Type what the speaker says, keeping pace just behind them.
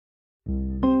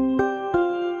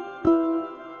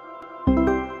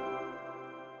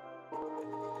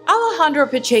Alejandro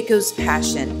Pacheco's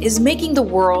passion is making the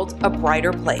world a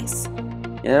brighter place.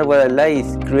 You know what I like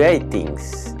is create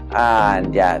things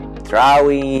and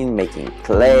drawing, making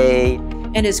clay.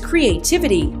 And his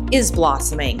creativity is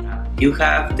blossoming. You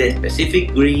have the specific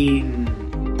green.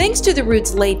 Thanks to the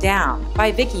roots laid down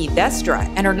by Vicky Vestra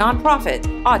and her nonprofit,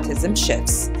 Autism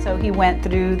Shifts. So he went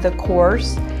through the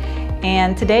course,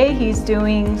 and today he's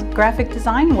doing graphic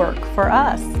design work for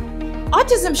us.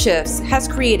 Autism Shifts has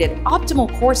created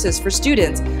optimal courses for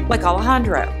students like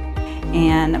Alejandro.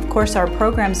 And of course our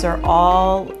programs are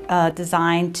all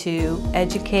designed to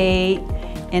educate,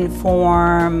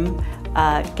 inform,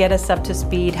 get us up to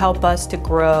speed, help us to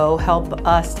grow, help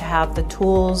us to have the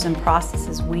tools and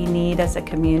processes we need as a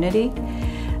community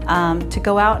to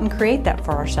go out and create that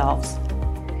for ourselves.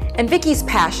 And Vicky's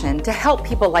passion to help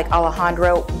people like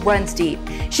Alejandro runs deep.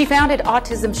 She founded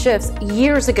Autism Shifts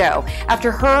years ago after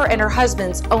her and her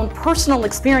husband's own personal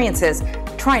experiences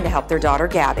trying to help their daughter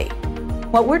Gabby.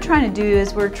 What we're trying to do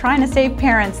is we're trying to save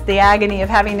parents the agony of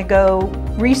having to go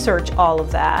research all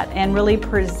of that and really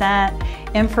present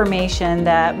information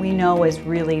that we know is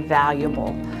really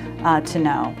valuable to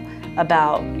know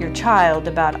about your child,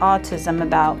 about autism,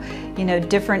 about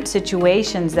different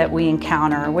situations that we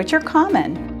encounter, which are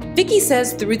common. Vicky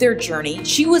says through their journey,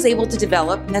 she was able to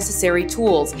develop necessary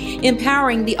tools,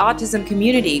 empowering the autism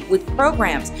community with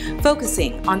programs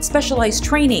focusing on specialized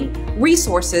training,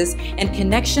 resources, and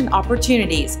connection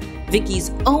opportunities.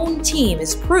 Vicky's own team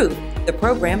is proof the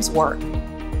programs work.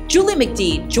 Julie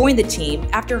McDee joined the team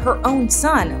after her own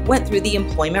son went through the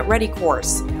Employment Ready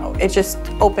course. It just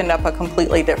opened up a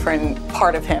completely different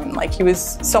part of him. Like, he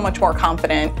was so much more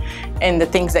confident in the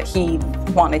things that he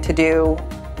wanted to do.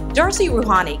 Darcy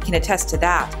Rouhani can attest to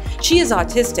that. She is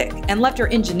autistic and left her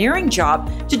engineering job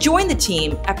to join the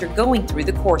team after going through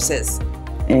the courses.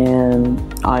 And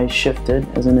I shifted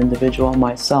as an individual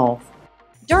myself.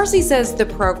 Darcy says the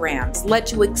programs led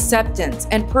to acceptance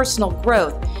and personal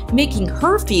growth, making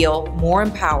her feel more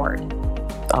empowered.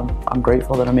 I'm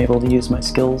grateful that I'm able to use my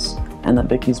skills and that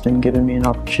Vicky's been giving me an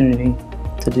opportunity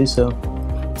to do so.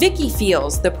 Vicky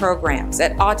feels the programs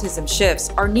at Autism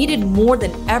Shifts are needed more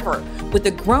than ever with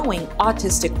the growing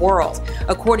autistic world.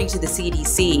 According to the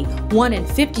CDC, 1 in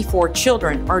 54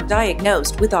 children are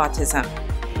diagnosed with autism.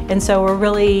 And so we're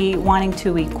really wanting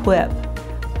to equip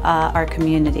our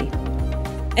community.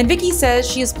 And Vicky says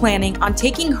she is planning on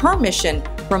taking her mission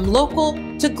from local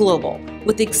to global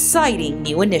with exciting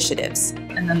new initiatives.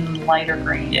 And then lighter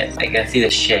green. Yes, I can see the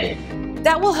shade.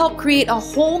 That will help create a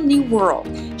whole new world,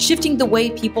 shifting the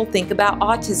way people think about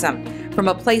autism from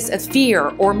a place of fear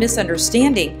or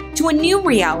misunderstanding to a new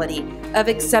reality of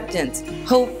acceptance,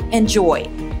 hope, and joy,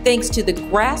 thanks to the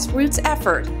grassroots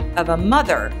effort of a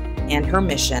mother and her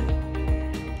mission.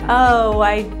 Oh,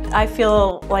 I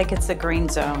feel like it's a green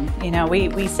zone.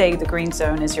 We say the green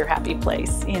zone is your happy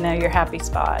place, your happy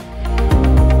spot.